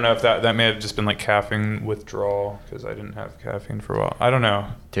 but I don't know if that may have just been like caffeine withdrawal because I didn't have caffeine for a while. I don't know,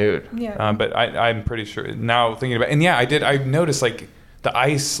 Dude. Yeah. but I'm pretty sure now thinking about it, and yeah, I noticed like the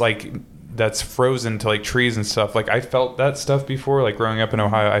ice like that's frozen to like trees and stuff. Like I felt that stuff before, like growing up in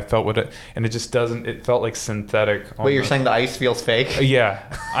Ohio. I felt what it, and it just doesn't. It felt like synthetic. Wait, you're almost. saying the ice feels fake? Yeah,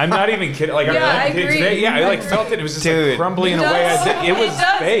 I'm not even kidding. Like, I'm Yeah, not I kidding. agree. Today, yeah, I like I felt agree. it. It was just Dude. like crumbly in a It way. does. It was It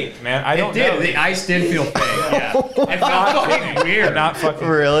does. fake, man. I don't It did. know. The ice did feel fake. Yeah. It I'm felt not fucking kidding. weird. I'm not fucking.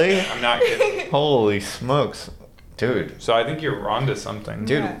 Really? I'm not kidding. Holy smokes. Dude. So I think you're onto something.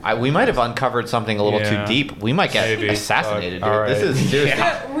 Dude, Yeah. we might have uncovered something a little Yeah. too deep. We might get Maybe. assassinated, Fuck. dude. All This right. is dude,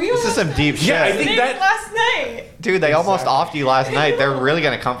 Yeah, we this is almost- some deep shit. Yeah, I think Maybe that- last night. Dude, they almost offed you last night. They're really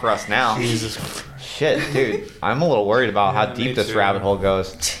gonna come for us now. Jesus Christ. Shit, dude. I'm a little worried about how Yeah, deep me this too. rabbit hole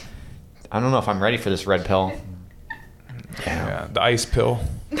goes. I don't know if I'm ready for this red pill. Damn. Yeah, the ice pill.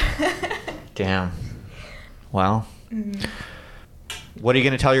 Damn. Well. What are you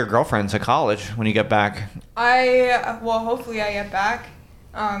gonna tell your girlfriends at college when you get back? Well, hopefully I get back.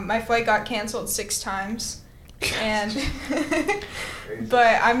 My flight got canceled 6 times, and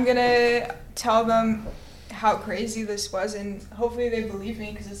but I'm gonna tell them how crazy this was, and hopefully they believe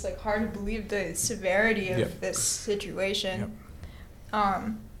me because it's like hard to believe the severity of Yep. this situation.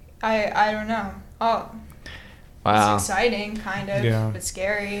 I don't know. Wow. It's exciting, kind of, Yeah. but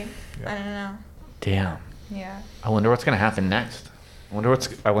scary. Yeah. I don't know. Damn. Yeah. I wonder what's gonna happen next.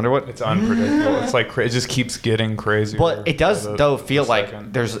 I wonder what. It's unpredictable. It's like it just keeps getting crazier. But it does though feel like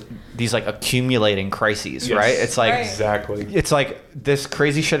second. there's these like accumulating crises, Yes. right? It's like Right. Exactly. it's like this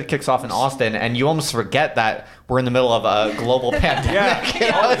crazy shit kicks off in Austin, and you almost forget that we're in the middle of a global pandemic. Yeah.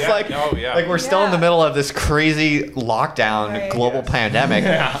 You know? Oh, It's yeah. like, Oh, yeah. like we're still in the Yeah. middle of this crazy lockdown, Right. global Yes. pandemic,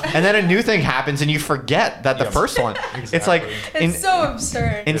 and then a new thing happens, and you forget that the Yes. first one. It's like Exactly. It's so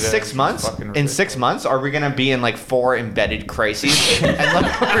absurd. in It 6 is. months, It's fucking in 6 ridiculous. months, are we gonna be in like 4 embedded crises, and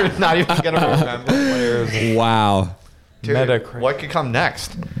like, we're not even gonna remember? Wow. Dude, Meta-crisis. what could come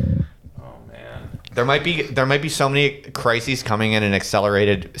next? Oh man. There might be so many crises coming in an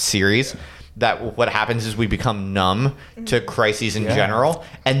accelerated series that what happens is we become numb to crises in Yeah. general,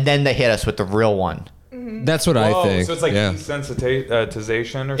 and then they hit us with the real one. That's what I Whoa, think. so it's like yeah.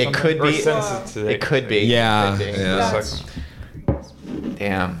 desensitization or something. It could Or be. sensitization. It could be. Yeah, It could be. yeah. That's-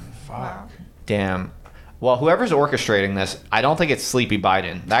 Damn. wow. Damn. Well, whoever's orchestrating this, I don't think it's Sleepy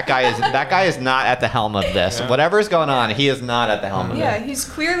Biden. That guy is not at the helm of this. Yeah. Whatever's going on, he is not at the helm of Yeah, it. he's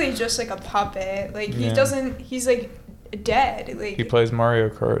clearly just like a puppet. Like he Yeah. doesn't. He's like dead. Like He plays Mario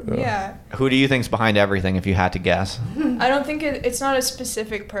Kart though. Yeah, Who do you think's behind everything? If you had to guess, I don't think it's not a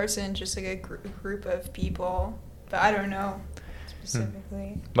specific person, just like a group of people. But I don't know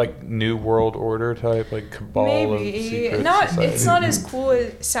specifically. Like New World Order type, like cabal of Maybe secret not. society. It's not as cool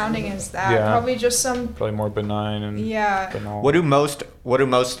as sounding as that. Yeah. Probably just some. Probably more benign and Yeah. banal. what do most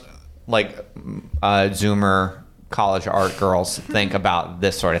like Zoomer college art girls think about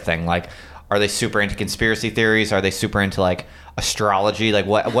this sort of thing? Like, are they super into conspiracy theories? Are they super into like astrology? Like,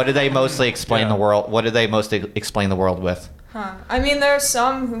 what do they mostly explain Yeah. the world? What do they mostly explain the world with? Huh. I mean, there are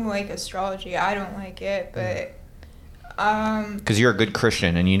some who like astrology. I don't like it, but Because you're a good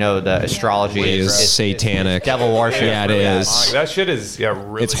Christian and you know that astrology It is is satanic. devil worship. Yeah, it Yeah. is. That shit is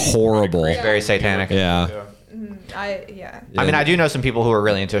really. It's horrible. Yeah. Very satanic. Yeah. yeah. I mean, I do know some people who are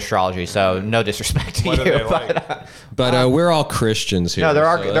really into astrology, so no disrespect to What you. do they but, like? But we're all Christians here. no, there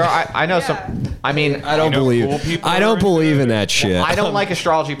are. so- There are. I know Yeah. some. I mean, I don't You know believe. cool people I who are don't into believe it? in that shit. I don't like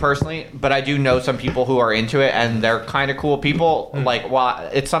astrology personally, but I do know some people who are into it, and they're kind of cool people. Like, well,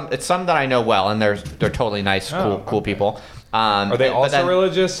 it's some that I know well, and they're totally nice, Oh, cool okay. people. Are they but also then-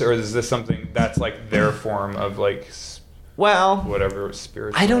 religious, or is this something that's like their form of like Well, whatever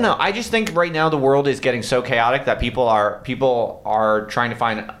spiritual? I don't know. I just think right now the world is getting so chaotic that people are trying to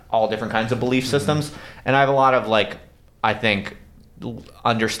find all different kinds of belief systems, and I have a lot of like, I think,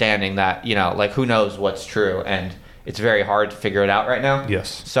 understanding that like who knows what's true, and it's very hard to figure it out right now.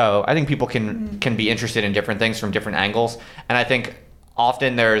 Yes. So I think people can be interested in different things from different angles, and I think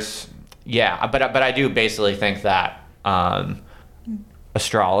often there's but I do basically think that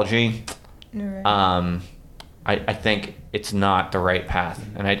astrology. Right. I think it's not the right path,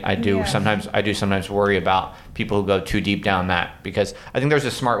 and I do Yeah. sometimes worry about people who go too deep down that, because I think there's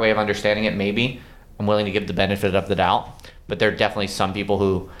a smart way of understanding it. Maybe I'm willing to give the benefit of the doubt, but there are definitely some people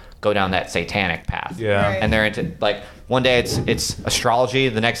who go down that satanic path. Yeah. Right. And they're into like one day it's astrology,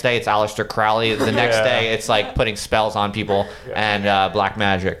 the next day it's Aleister Crowley, the next Yeah. day it's like putting spells on people and black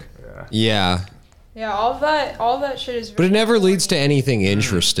magic. Yeah, Yeah, all that shit is. but it never leads to anything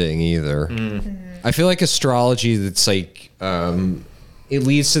interesting either. I feel like astrology. That's like it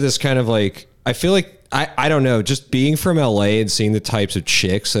leads to this kind of like. I feel like I don't know. Just being from LA and seeing the types of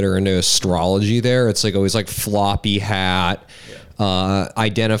chicks that are into astrology there, it's like always like floppy hat.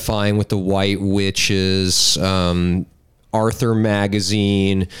 Identifying with the white witches, Arthur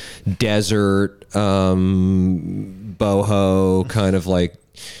Magazine, desert, boho, kind of like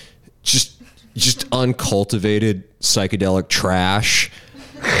just uncultivated psychedelic trash.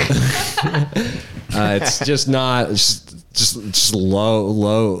 It's just not just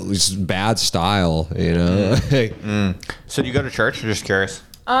low, just bad style, you know. So do you go to church? I'm just curious.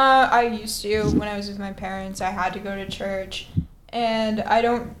 I used to when I was with my parents. I had to go to church, and I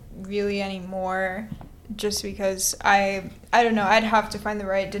don't really anymore, just because I don't know. I'd have to find the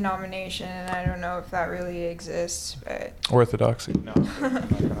right denomination, and I don't know if that really exists. But Orthodoxy. No. I'm not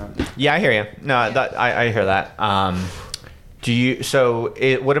gonna- Yeah, I hear you. No, that, I hear that. Do you? So,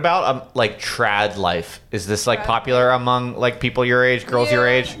 what about like trad life? Is this like Trad popular among like people your age, girls your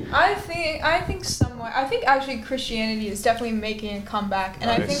Yeah, age? I think somewhat. I think actually Christianity is definitely making a comeback,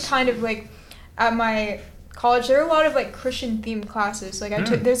 and I think Nice. kind of like at my college there are a lot of like Christian themed classes. Like I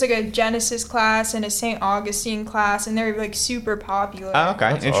took there's like a Genesis class and a St. Augustine class, and they're like super popular. Oh,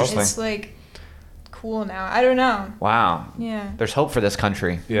 okay, That's interesting. It's like cool now. I don't know. Wow. Yeah. There's hope for this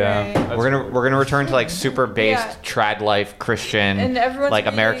country. Yeah. Right. that's We're gonna really- we're gonna return to like super based Yeah. trad life Christian, And everyone's like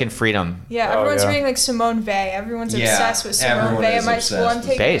reading- American freedom. Yeah, Oh, everyone's yeah. reading like Simone Weil. Everyone's Yeah, obsessed with Simone everyone Weil is at my obsessed school. I'm with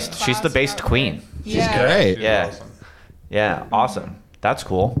taking a Based. She's the class based about queen. her. She's Yeah. great. She's Yeah. awesome. Yeah, awesome. That's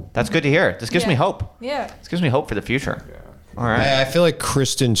cool. That's good to hear. This gives me hope. Yeah. This gives me hope for the future. All right. I feel like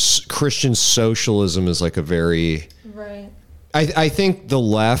Christian socialism is like a very... Right. I think the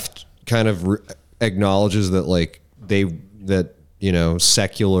left kind of acknowledges that like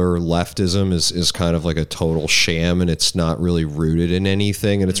secular leftism is kind of like a total sham and it's not really rooted in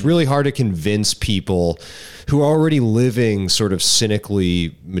anything. And it's really hard to convince people who are already living sort of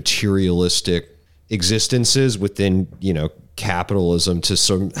cynically materialistic existences within, capitalism to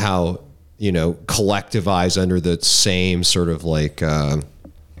somehow, collectivize under the same sort of like,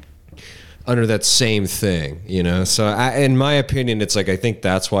 under that same thing, So in my opinion, it's like, I think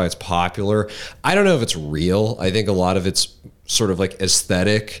that's why it's popular. I don't know if it's real. I think a lot of it's sort of like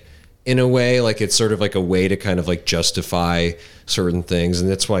aesthetic in a way, like it's sort of like a way to kind of like justify certain things.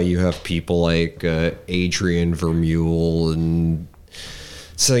 And that's why you have people like Adrian Vermeule and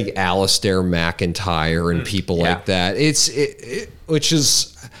it's like Alistair McIntyre and people like that. Which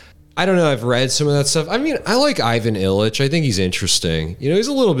is, I don't know. I've read some of that stuff. I mean, I like Ivan Illich. I think he's interesting. He's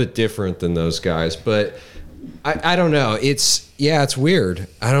a little bit different than those guys, but I don't know. It's weird.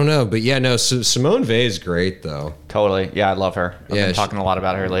 I don't know. But Simone Weil is great though. Totally. Yeah, I love her. I've been talking a lot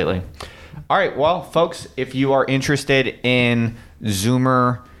about her lately. All right. Well, folks, if you are interested in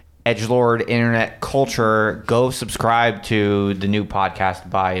Zoomer edgelord internet culture, go subscribe to the new podcast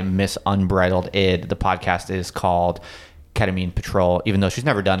by Miss Unbridled Id. The podcast is called Ketamine Patrol, even though she's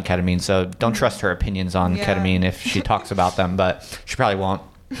never done ketamine, so don't trust her opinions on ketamine if she talks about them, but she probably won't.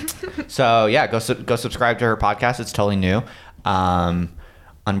 So go subscribe to her podcast. It's totally new.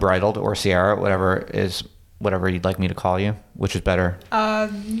 Unbridled or Sierra, whatever you'd like me to call you. Which is better?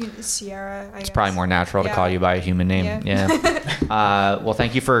 Sierra, I guess. It's probably more natural to call you by a human name. Yeah. Well,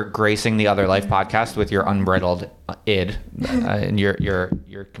 thank you for gracing the Other Life podcast with your unbridled id and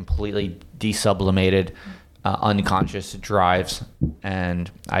your completely desublimated, unconscious drives,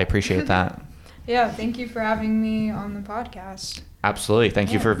 and I appreciate that. Yeah, thank you for having me on the podcast. Absolutely.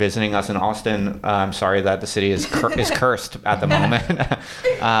 Thank you for visiting us in Austin. I'm sorry that the city is cursed at the moment,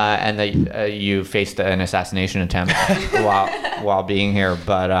 and that you faced an assassination attempt while being here.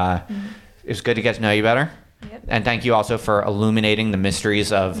 But it's good to get to know you better. Yep. And thank you also for illuminating the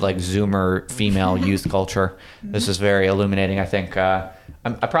mysteries of like Zoomer female youth culture. This is very illuminating. I think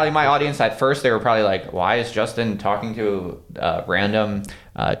probably my audience at first, they were probably like, "Why is Justin talking to a random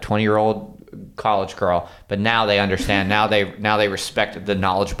 20-year-old college girl?" But now they understand. Now they respect the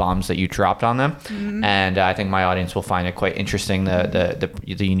knowledge bombs that you dropped on them, and I think my audience will find it quite interesting, the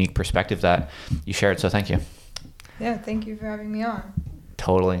unique perspective that you shared. So thank you. Yeah, thank you for having me on.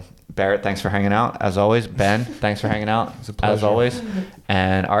 Totally. Barrett, thanks for hanging out as always. Ben, thanks for hanging out as always.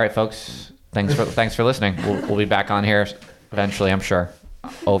 And all right, folks, thanks for listening. We'll be back on here eventually, I'm sure.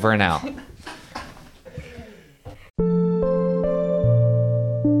 Over and out.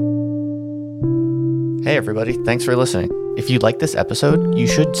 Hey everybody, thanks for listening. If you like this episode, you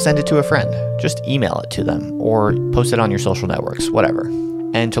should send it to a friend. Just email it to them or post it on your social networks, whatever.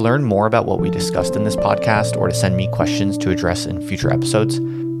 And to learn more about what we discussed in this podcast or to send me questions to address in future episodes,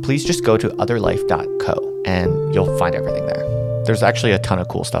 please just go to otherlife.co and you'll find everything there. There's actually a ton of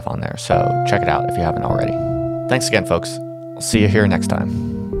cool stuff on there, so check it out if you haven't already. Thanks again, folks. I'll see you here next time.